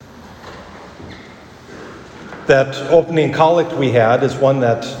That opening collect we had is one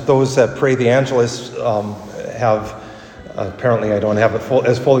that those that pray the Angelus have. Apparently I don't have it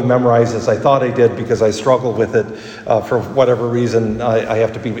as fully memorized as I thought I did because I struggled with it for whatever reason. I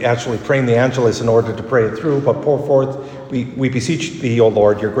have to be actually praying the Angelus in order to pray it through. But pour forth, we beseech thee, O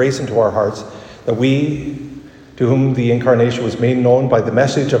Lord, your grace into our hearts, that we, to whom the incarnation was made known by the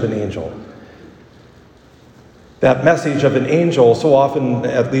message of an angel. That message of an angel, so often,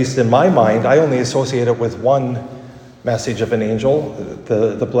 at least in my mind, I only associate it with one message of an angel,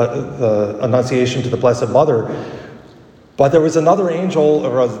 the Annunciation to the Blessed Mother. But there was another angel,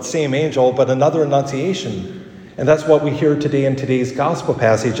 or the same angel, but another Annunciation. And that's what we hear today in today's Gospel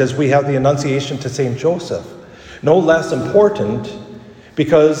passage, as we have the Annunciation to St. Joseph. No less important,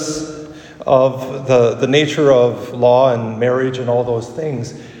 because of the nature of law and marriage and all those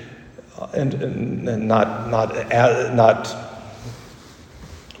things, and not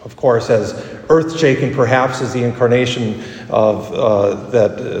of course as earth-shaking perhaps as the incarnation of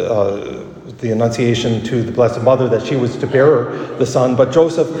the Annunciation to the Blessed Mother, that she was to bear the Son, but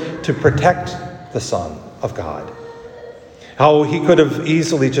Joseph to protect the Son of God. How he could have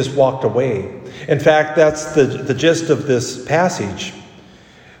easily just walked away. In fact, that's the gist of this passage.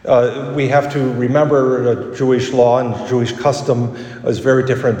 We have to remember Jewish law and Jewish custom is very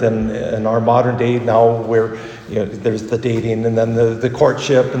different than in our modern day now, where there's the dating and then the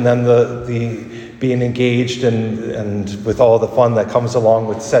courtship and then the being engaged and with all the fun that comes along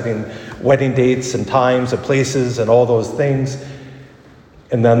with setting wedding dates and times and places and all those things,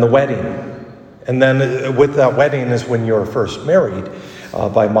 and then the wedding. And then with that wedding is when you're first married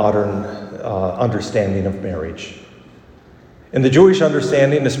by modern understanding of marriage. In the Jewish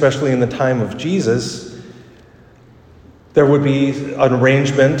understanding, especially in the time of Jesus, there would be an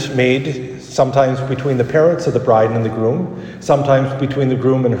arrangement made sometimes between the parents of the bride and the groom, sometimes between the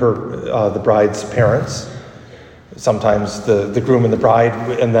groom and the bride's parents, sometimes the groom and the bride,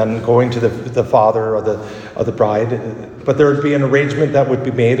 and then going to the father of the bride. But there would be an arrangement that would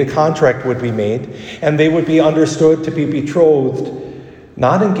be made, a contract would be made, and they would be understood to be betrothed,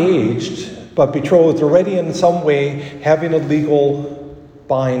 not engaged, but betrothed, already in some way having a legal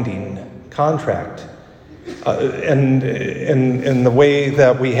binding contract. And in the way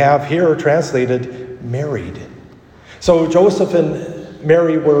that we have here translated, married. So Joseph and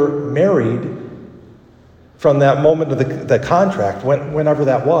Mary were married from that moment of the contract, whenever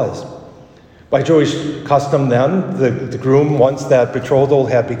that was. By Jewish custom then, the groom, once that betrothal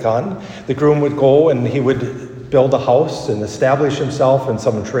had begun, the groom would go and he would build a house and establish himself in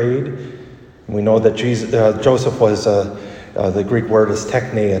some trade. We know that Joseph was, the Greek word is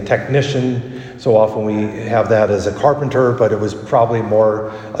techne, a technician. So often we have that as a carpenter, but it was probably more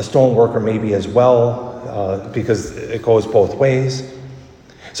a stoneworker maybe as well, because it goes both ways.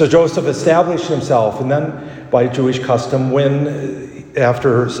 So Joseph established himself, and then by Jewish custom, when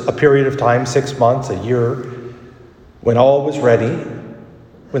after a period of time, 6 months, a year, when all was ready,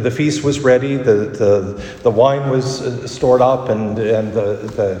 when the feast was ready, the wine was stored up, and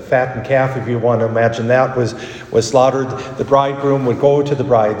the fattened calf, if you want to imagine that, was slaughtered, the bridegroom would go to the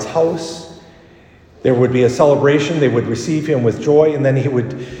bride's house. There would be a celebration. They would receive him with joy, and then he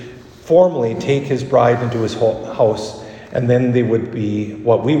would formally take his bride into his house, and then they would be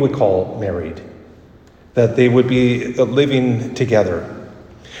what we would call married, that they would be living together.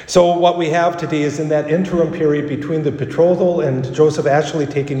 So what we have today is in that interim period between the betrothal and Joseph actually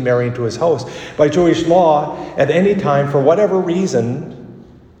taking Mary into his house. By Jewish law, at any time, for whatever reason,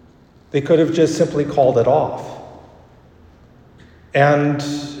 they could have just simply called it off. And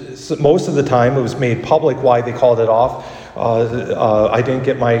most of the time it was made public why they called it off. I didn't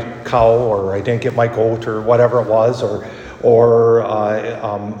get my cow, or I didn't get my goat, or whatever it was, or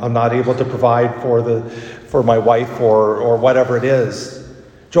I'm not able to provide for my wife, or whatever it is.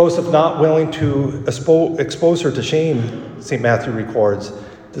 Joseph, not willing to expose her to shame, St. Matthew records,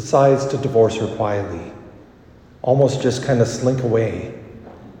 decides to divorce her quietly, almost just kind of slink away,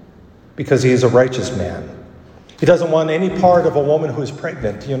 because he is a righteous man. He doesn't want any part of a woman who's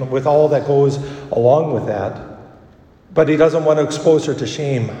pregnant, with all that goes along with that. But he doesn't want to expose her to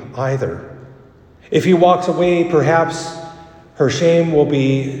shame either. If he walks away, perhaps her shame will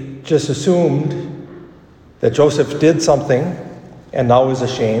be just assumed that Joseph did something and now is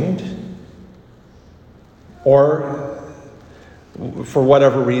ashamed. Or, for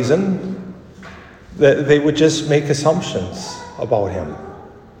whatever reason, that they would just make assumptions about him.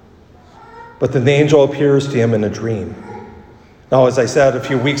 But then the angel appears to him in a dream. Now, as I said a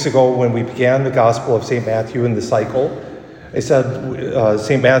few weeks ago when we began the Gospel of St. Matthew in the cycle, I said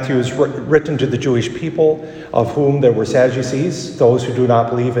St. Matthew is written to the Jewish people, of whom there were Sadducees, those who do not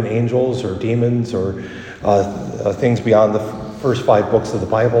believe in angels or demons or things beyond the first 5 books of the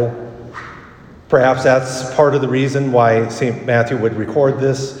Bible. Perhaps that's part of the reason why St. Matthew would record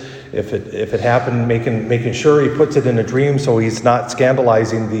this. If it happened, making sure he puts it in a dream so he's not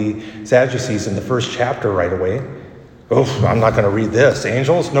scandalizing the Sadducees in the first chapter right away. Oh, I'm not going to read this.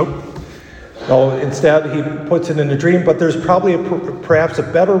 Angels? Nope. No, instead he puts it in a dream, but there's probably perhaps a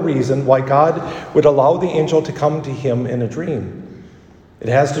better reason why God would allow the angel to come to him in a dream. It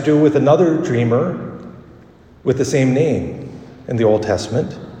has to do with another dreamer with the same name in the Old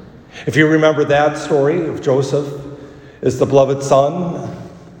Testament. If you remember that story of Joseph is the beloved son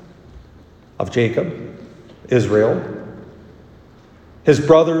of Jacob, Israel. His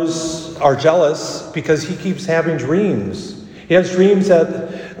brothers are jealous because he keeps having dreams. He has dreams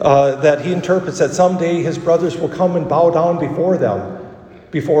that he interprets that someday his brothers will come and bow down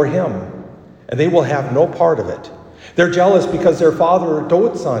before him, and they will have no part of it. They're jealous because their father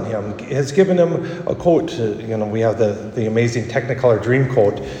dotes on him, has given him a coat. We have the amazing Technicolor dream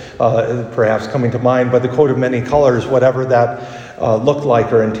coat, perhaps coming to mind, but the coat of many colors, whatever that looked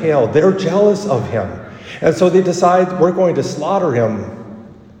like or entailed. They're jealous of him. And so they decide, we're going to slaughter him.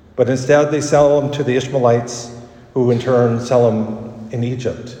 But instead they sell him to the Ishmaelites, who in turn sell him in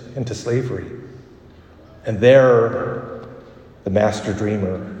Egypt into slavery. And there, the master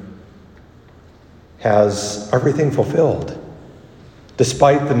dreamer has everything fulfilled.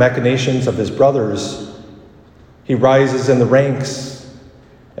 Despite the machinations of his brothers, he rises in the ranks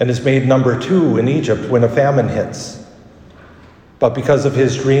and is made number 2 in Egypt when a famine hits. But because of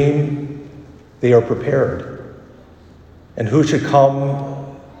his dream, they are prepared. And who should come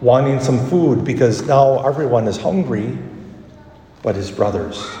wanting some food, because now everyone is hungry, but his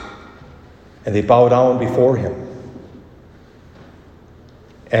brothers. And they bow down before him.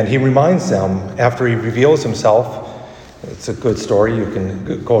 And he reminds them, after he reveals himself, it's a good story, you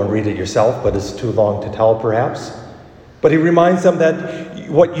can go and read it yourself, but it's too long to tell perhaps. But he reminds them that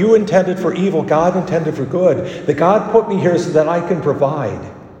what you intended for evil, God intended for good. That God put me here so that I can provide.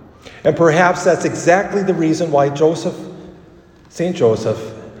 And perhaps that's exactly the reason why St.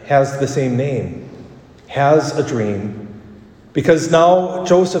 Joseph, has the same name, has a dream, because now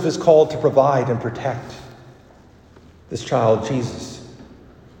Joseph is called to provide and protect this child, Jesus.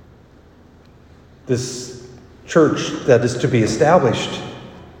 This church that is to be established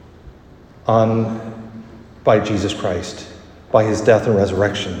by Jesus Christ, by his death and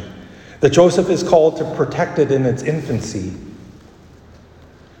resurrection. That Joseph is called to protect it in its infancy.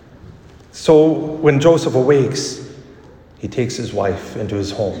 So when Joseph awakes, he takes his wife into his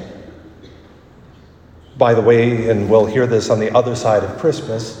home. By the way, and we'll hear this on the other side of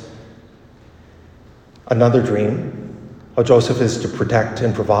Christmas, another dream, how Joseph is to protect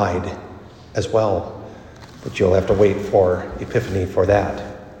and provide as well. But you'll have to wait for Epiphany for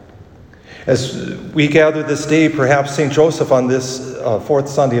that. As we gather this day, perhaps St. Joseph on this fourth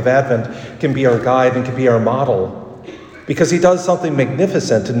Sunday of Advent can be our guide and can be our model, because he does something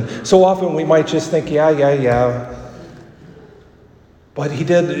magnificent. And so often we might just think, yeah. But he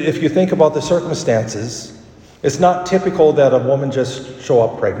did, if you think about the circumstances, it's not typical that a woman just show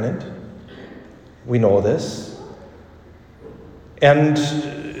up pregnant. We know this. And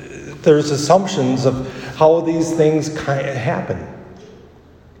there's assumptions of how these things happen.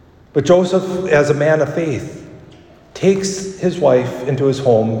 But Joseph, as a man of faith, takes his wife into his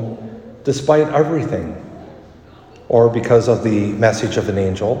home despite everything, or because of the message of an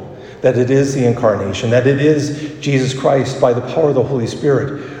angel, that it is the incarnation, that it is Jesus Christ by the power of the Holy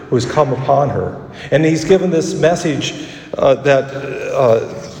Spirit who has come upon her. And he's given this message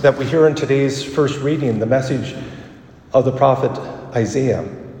that we hear in today's first reading, the message of the prophet Isaiah.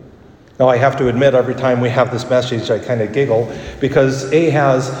 Now, I have to admit, every time we have this message, I kind of giggle, because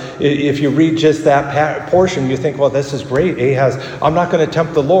Ahaz, if you read just that portion, you think, well, this is great. Ahaz, I'm not going to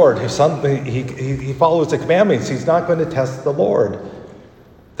tempt the Lord. His son, he follows the commandments. He's not going to test the Lord.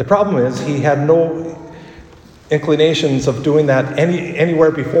 The problem is he had no inclinations of doing that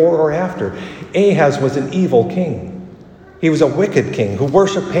anywhere before or after. Ahaz was an evil king. He was a wicked king who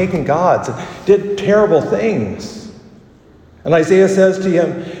worshipped pagan gods and did terrible things. And Isaiah says to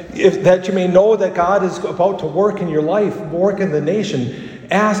him, that you may know that God is about to work in your life, work in the nation,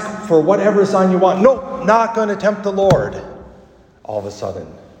 ask for whatever sign you want. No, not going to tempt the Lord. All of a sudden,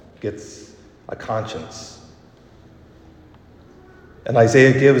 gets a conscience. And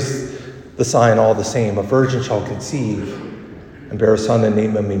Isaiah gives the sign all the same. A virgin shall conceive and bear a son and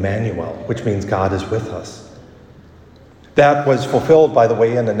name him Emmanuel, which means God is with us. That was fulfilled, by the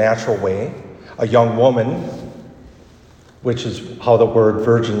way, in a natural way. A young woman which is how the word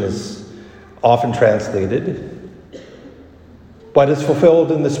virgin is often translated, but it's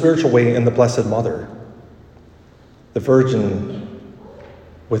fulfilled in the spiritual way in the Blessed Mother. The Virgin,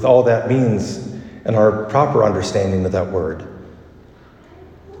 with all that means and our proper understanding of that word.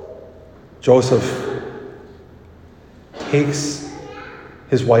 Joseph takes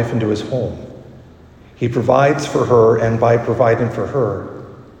his wife into his home. He provides for her, and by providing for her,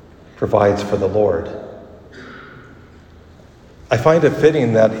 provides for the Lord. I find it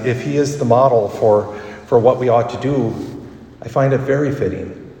fitting that if he is the model for what we ought to do, I find it very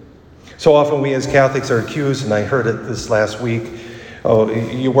fitting. So often we as Catholics are accused, and I heard it this last week, oh,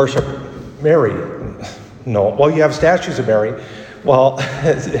 you worship Mary. No. Well, you have statues of Mary. Well,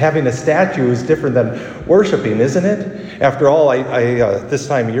 having a statue is different than worshiping, isn't it? After all, I this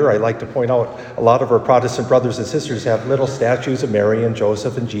time of year, I like to point out a lot of our Protestant brothers and sisters have little statues of Mary and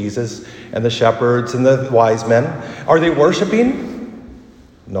Joseph and Jesus and the shepherds and the wise men. Are they worshiping?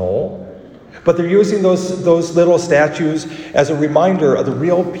 No. But they're using those little statues as a reminder of the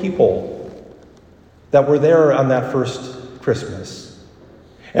real people that were there on that first Christmas.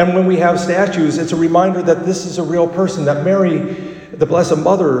 And when we have statues, it's a reminder that this is a real person, that Mary, the Blessed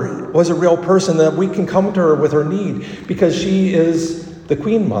Mother, was a real person, that we can come to her with our need because she is the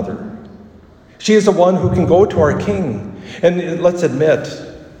Queen Mother. She is the one who can go to our King. And let's admit,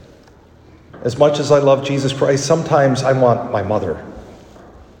 as much as I love Jesus Christ, sometimes I want my mother.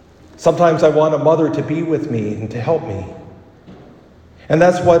 Sometimes I want a mother to be with me and to help me. And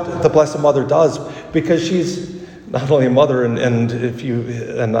that's what the Blessed Mother does, because she's not only a mother, and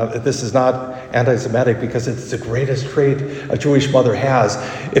this is not anti-Semitic, because it's the greatest trait a Jewish mother has.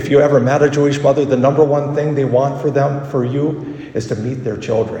 If you ever met a Jewish mother, the number one thing they want for you, is to meet their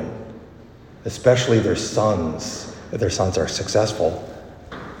children, especially their sons, if their sons are successful.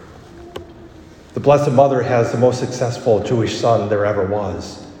 The Blessed Mother has the most successful Jewish son there ever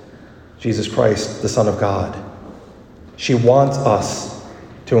was. Jesus Christ, the Son of God. She wants us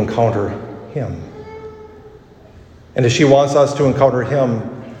to encounter him. And if she wants us to encounter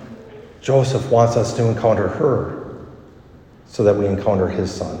him, Joseph wants us to encounter her so that we encounter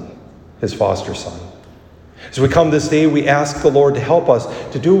his son, his foster son. As we come this day, we ask the Lord to help us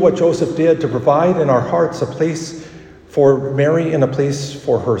to do what Joseph did, to provide in our hearts a place for Mary and a place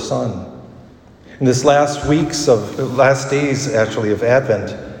for her son. In this last days of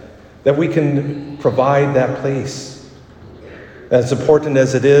Advent, that we can provide that place. As important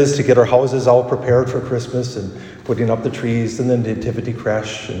as it is to get our houses all prepared for Christmas and putting up the trees and the nativity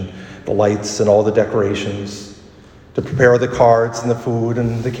creche and the lights and all the decorations, to prepare the cards and the food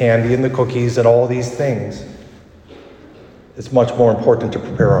and the candy and the cookies and all these things, it's much more important to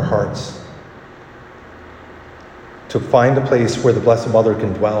prepare our hearts, to find a place where the Blessed Mother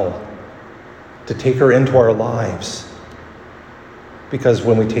can dwell, to take her into our lives. Because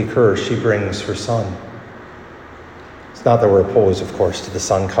when we take her, she brings her son. It's not that we're opposed, of course, to the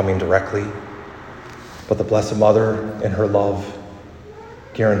son coming directly, but the Blessed Mother, in her love,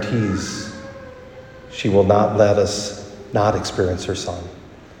 guarantees she will not let us not experience her son.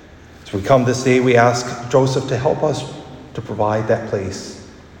 As we come this day, we ask Joseph to help us to provide that place.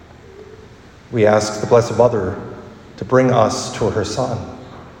 We ask the Blessed Mother to bring us to her son.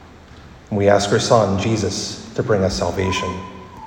 And we ask her son, Jesus, to bring us salvation.